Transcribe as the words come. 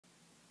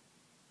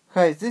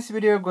Hi, this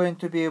video is going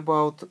to be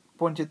about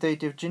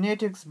quantitative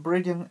genetics,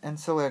 breeding and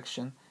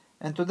selection.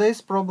 And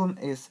today's problem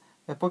is,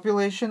 a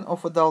population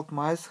of adult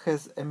mice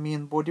has a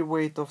mean body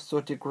weight of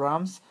 30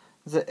 grams.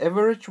 The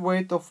average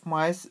weight of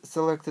mice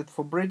selected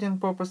for breeding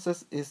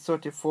purposes is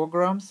 34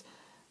 grams.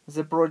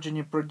 The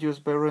progeny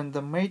produced by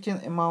random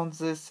mating among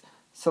these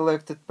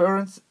selected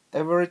parents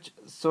average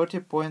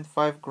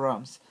 30.5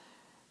 grams.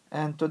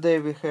 And today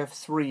we have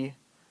three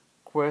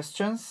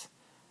questions.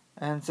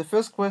 And the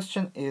first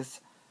question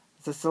is,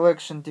 the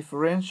selection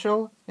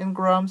differential in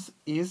grams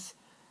is.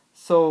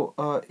 So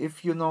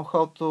if you know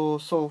how to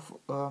solve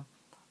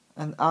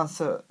and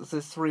answer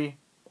the three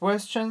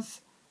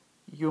questions,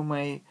 you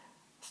may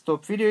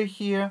stop video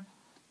here.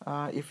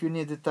 If you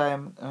need the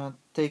time,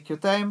 take your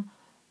time,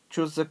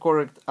 choose the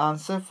correct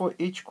answer for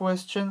each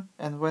question,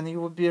 and when you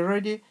will be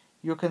ready,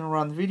 you can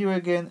run video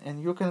again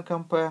and you can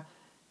compare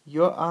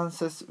your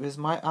answers with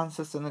my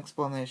answers and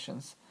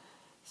explanations.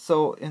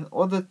 So in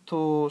order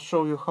to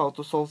show you how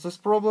to solve this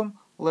problem,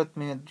 let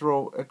me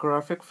draw a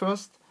graphic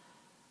first.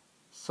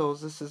 So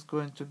this is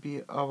going to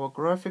be our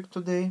graphic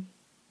today.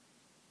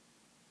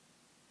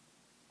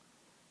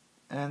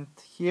 And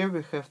here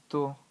we have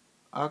two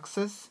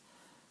axes,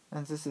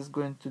 and this is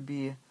going to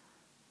be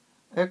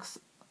x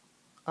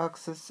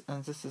axis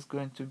and this is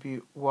going to be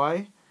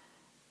y.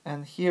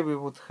 And here we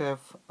would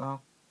have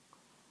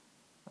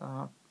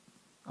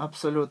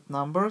absolute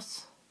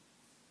numbers,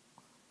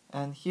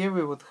 and here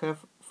we would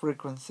have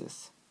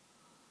frequencies.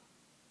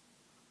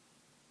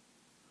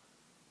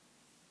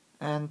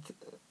 And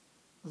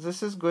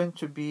this is going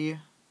to be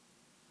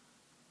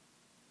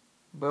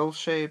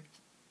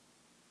bell-shaped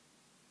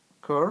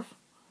curve,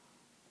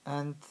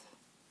 and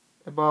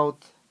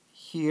about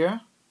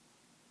here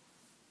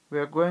we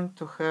are going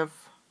to have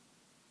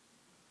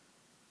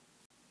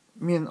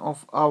mean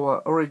of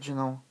our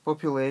original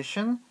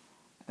population,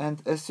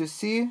 and as you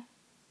see,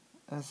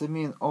 the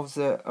mean of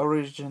the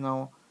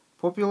original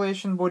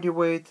population body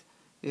weight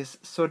is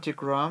 30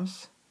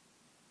 grams.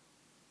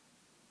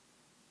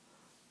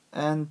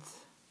 And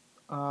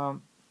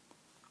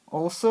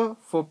also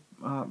for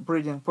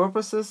breeding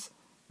purposes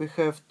we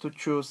have to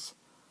choose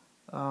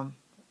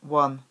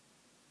one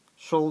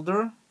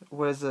shoulder,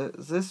 whether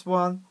this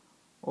one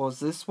or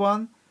this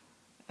one,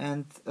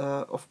 and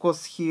of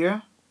course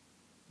here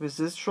with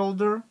this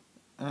shoulder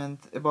and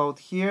about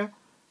here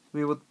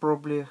we would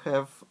probably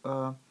have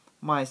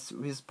mice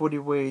with body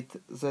weight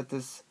that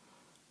is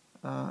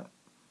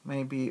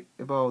maybe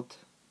about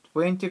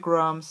 20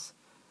 grams,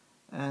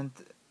 and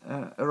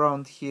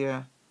around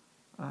here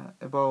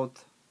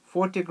about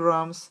 40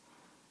 grams.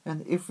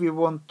 And if we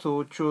want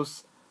to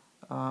choose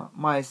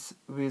mice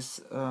with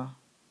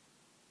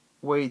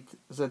weight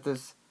that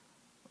is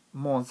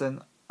more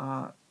than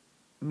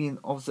mean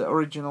of the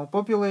original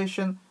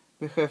population,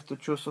 we have to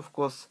choose, of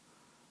course,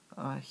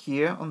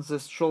 here on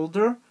this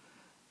shoulder.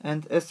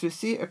 And as you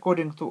see,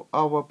 according to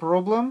our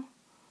problem,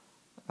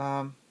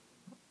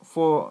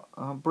 for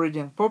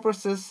breeding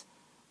purposes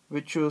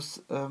we choose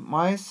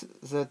mice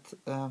that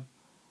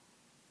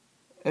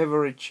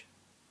average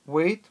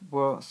weight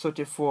were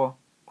 34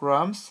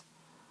 grams,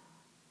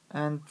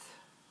 and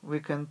we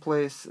can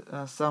place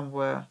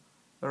somewhere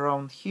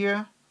around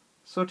here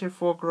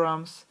 34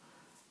 grams,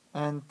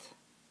 and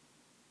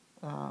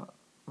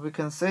we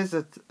can say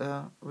that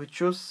we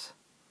choose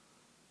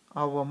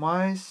our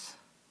mice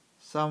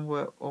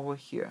somewhere over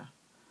here.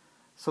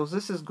 So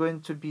this is going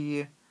to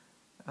be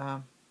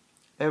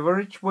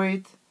average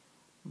weight,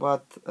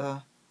 but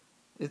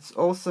it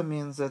also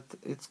means that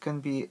it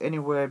can be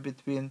anywhere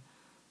between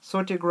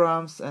 30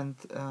 grams and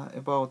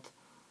about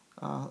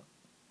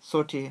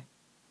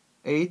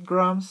 38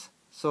 grams.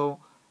 So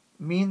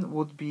mean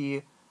would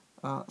be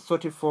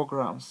 34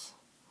 grams.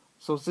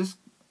 So this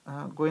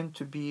going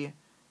to be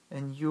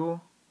a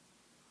new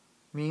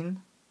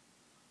mean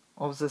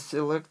of the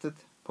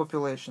selected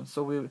population.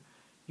 So we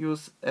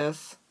use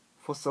S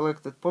for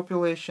selected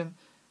population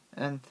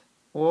and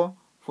O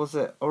for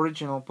the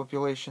original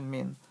population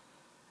mean.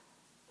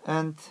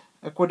 And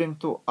according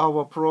to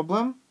our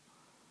problem,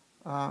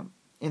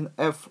 in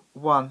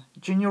F1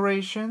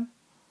 generation,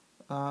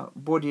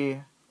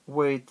 body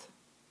weight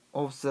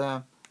of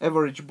the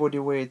average body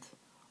weight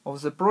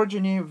of the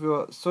progeny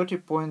were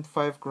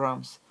 30.5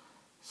 grams.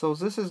 So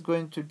this is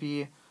going to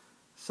be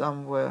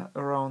somewhere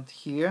around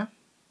here,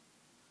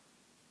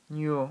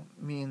 new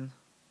mean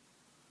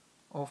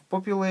of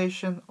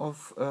population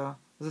of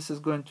this is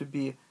going to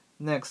be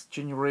next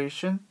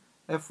generation,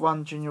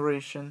 F1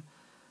 generation,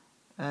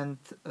 and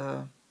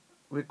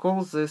we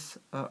call this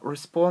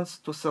response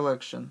to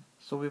selection.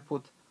 So we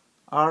put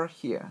R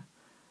here,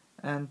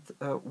 and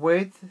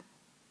weight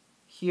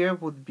here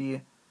would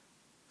be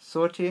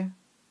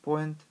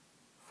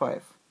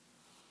 30.5.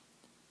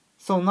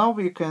 So now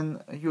we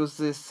can use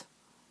these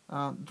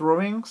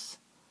drawings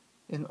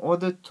in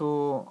order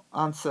to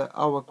answer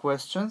our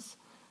questions.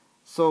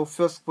 So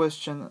first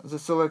question, the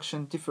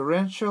selection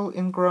differential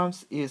in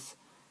grams is,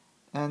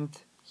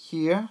 and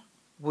here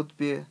would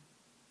be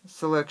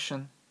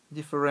selection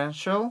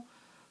differential.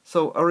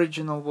 So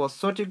original was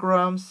 30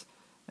 grams,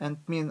 and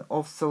mean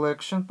of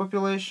selection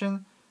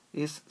population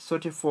is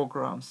 34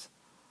 grams.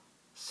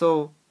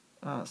 So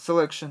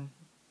selection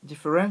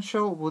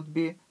differential would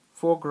be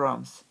 4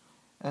 grams.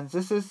 And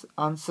this is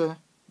answer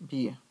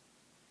B.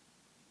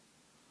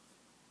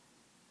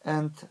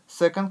 And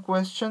second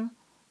question,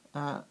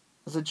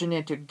 the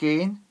genetic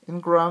gain in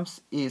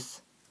grams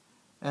is,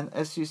 and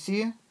as you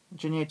see,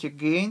 genetic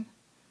gain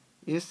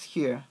is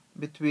here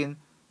between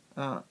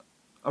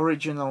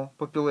original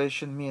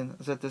population mean,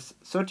 that is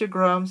 30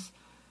 grams,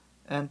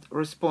 and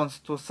response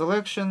to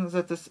selection,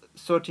 that is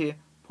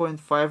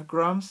 30.5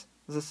 grams.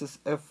 This is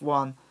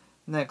F1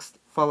 next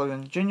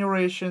following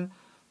generation.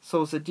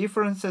 So the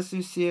difference, as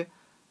you see,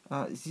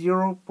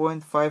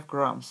 0.5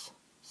 grams.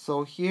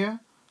 So here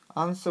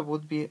answer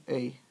would be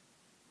A.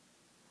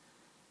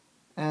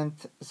 And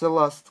the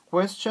last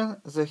question,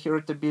 the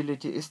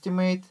heritability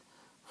estimate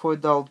for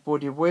adult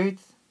body weight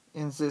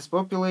in this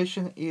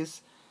population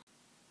is,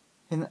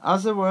 in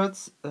other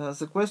words,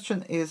 the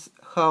question is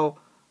how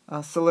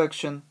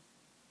selection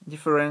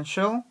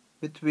differential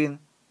between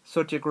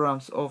 30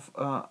 grams of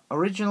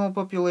original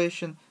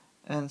population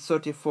and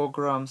 34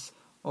 grams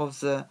of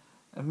the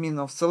mean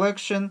of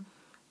selection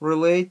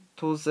relate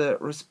to the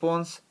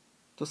response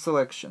to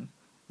selection.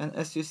 And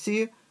as you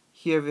see,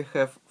 here we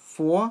have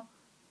 4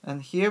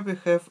 and here we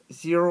have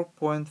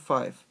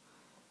 0.5.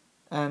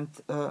 And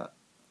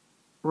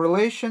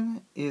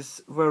relation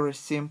is very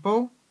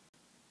simple.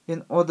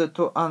 In order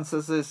to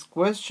answer this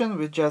question,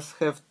 we just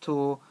have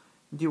to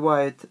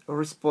divide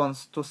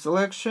response to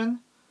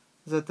selection,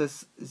 that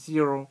is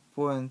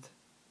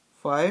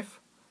 0.5,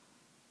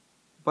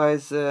 by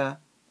the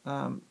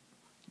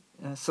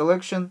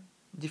selection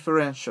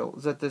differential,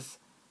 that is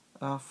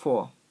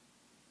 4.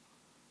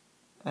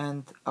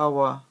 And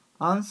our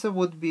answer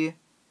would be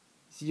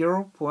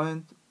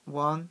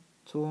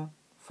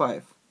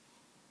 0.125.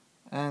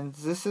 And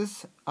this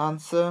is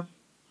answer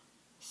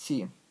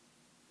C.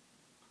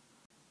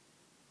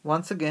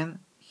 Once again,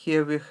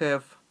 here we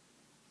have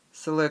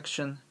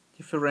selection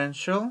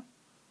differential,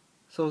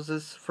 so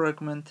this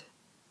fragment,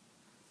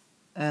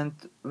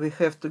 and we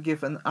have to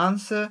give an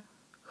answer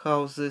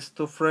how these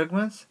two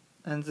fragments,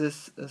 and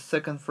this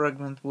second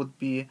fragment would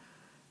be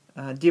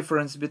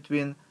difference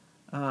between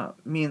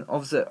mean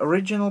of the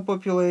original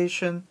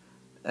population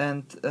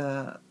and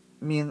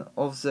mean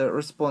of the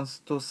response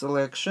to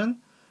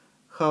selection,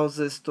 how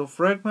these two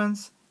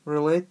fragments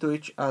relate to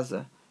each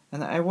other.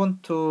 And I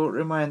want to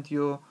remind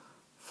you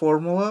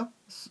formula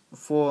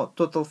for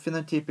total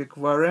phenotypic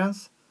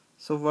variance.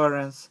 So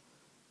variance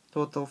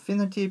total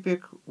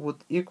phenotypic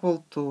would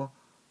equal to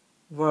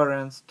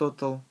variance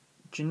total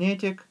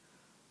genetic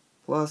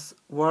plus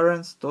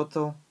variance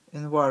total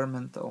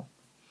environmental.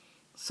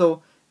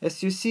 So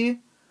as you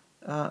see,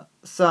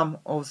 some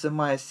of the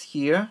mice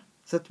here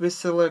that we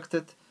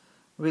selected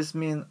with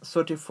mean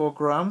 34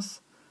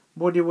 grams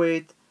body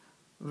weight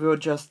were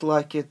just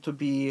lucky to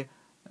be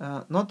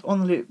not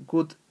only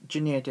good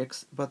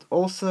genetics but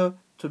also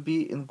to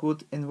be in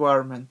good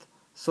environment.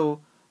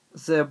 So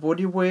their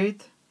body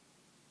weight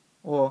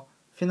or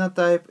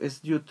phenotype is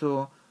due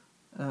to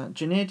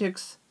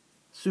genetics,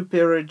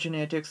 superior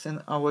genetics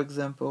in our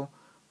example,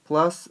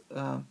 plus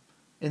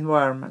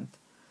environment.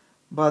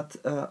 But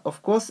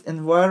of course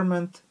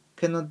environment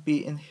cannot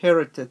be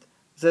inherited.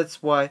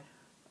 That's why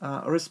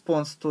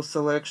response to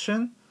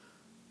selection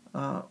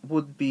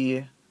would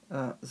be,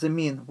 the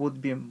mean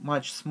would be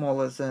much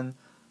smaller than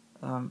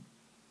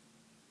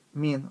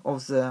mean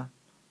of the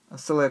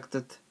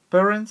selected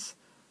parents,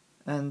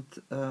 and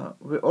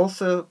we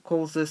also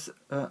call this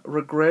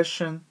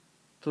regression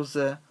to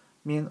the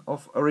mean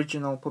of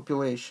original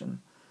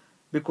population,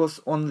 because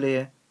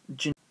only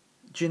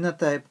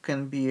genotype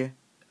can be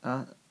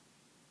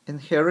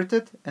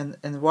inherited and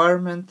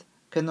environment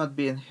cannot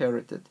be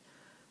inherited.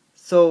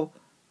 So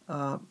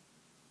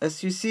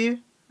as you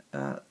see,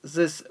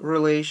 this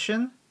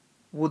relation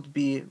would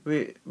be,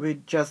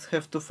 we just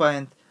have to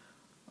find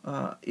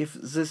if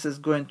this is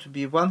going to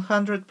be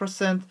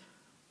 100%,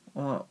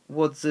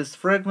 what this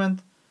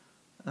fragment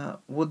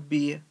would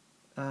be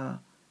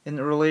in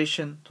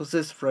relation to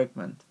this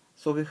fragment.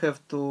 So we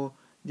have to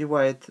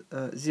divide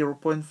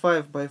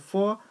 0.5 by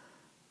 4,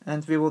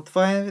 and we would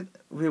find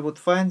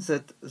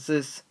that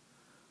this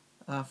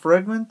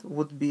fragment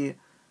would be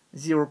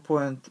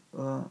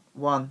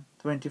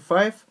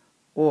 0.125,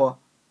 or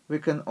we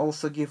can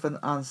also give an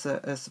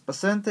answer as a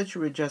percentage.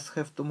 We just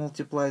have to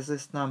multiply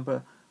this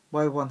number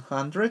by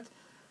 100,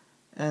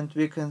 and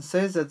we can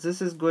say that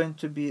this is going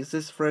to be,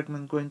 this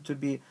fragment going to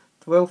be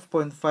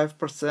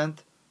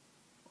 12.5%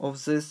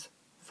 of this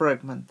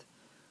fragment.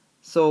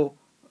 So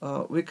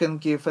we can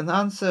give an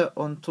answer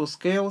on two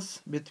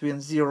scales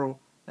between 0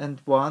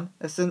 and 1,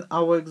 as in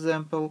our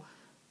example,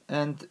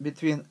 and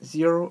between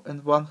 0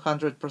 and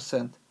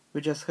 100%.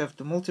 We just have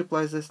to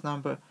multiply this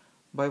number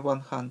by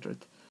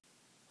 100.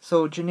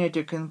 So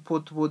genetic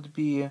input would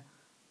be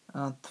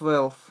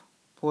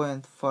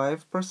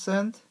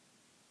 12.5%,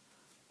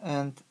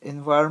 and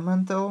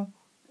environmental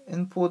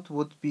input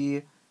would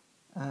be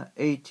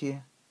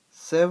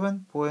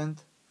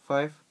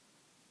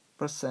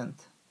 87.5%.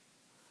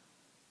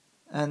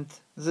 And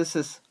this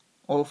is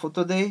all for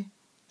today.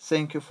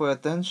 Thank you for your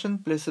attention.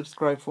 Please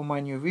subscribe for my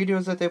new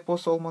videos that I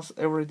post almost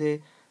every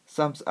day.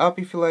 Thumbs up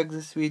if you like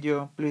this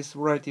video. Please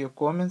write your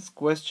comments,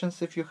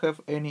 questions if you have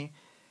any.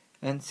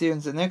 And see you in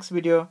the next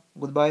video.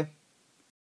 Goodbye.